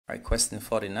Alright, question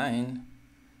 49,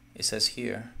 it says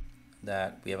here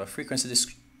that we have a frequency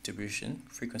distribution,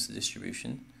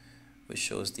 which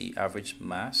shows the average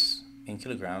mass in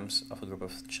kilograms of a group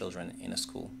of children in a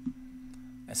school.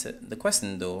 I said the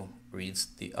question though reads,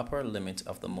 the upper limit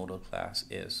of the modal class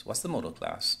is. What's the modal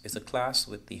class? It's a class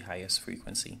with the highest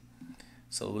frequency.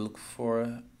 So we'll look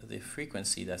for the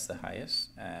frequency that's the highest,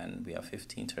 and we have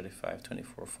 15, 35,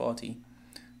 24, 40.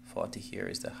 40 here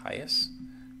is the highest,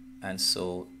 and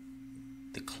so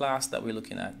the class that we're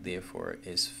looking at therefore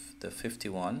is the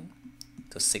 51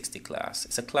 to 60 class.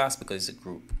 It's a class because it's a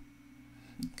group.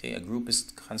 Okay, a group is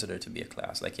considered to be a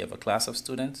class. Like you have a class of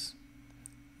students,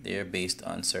 they're based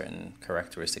on certain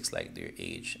characteristics like their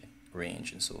age,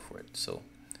 range, and so forth. So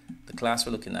the class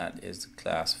we're looking at is the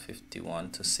class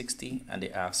 51 to 60, and they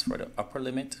ask for the upper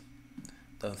limit.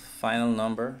 The final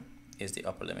number is the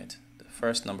upper limit. The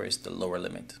first number is the lower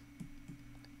limit.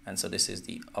 And so this is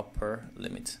the upper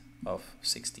limit of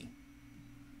 60.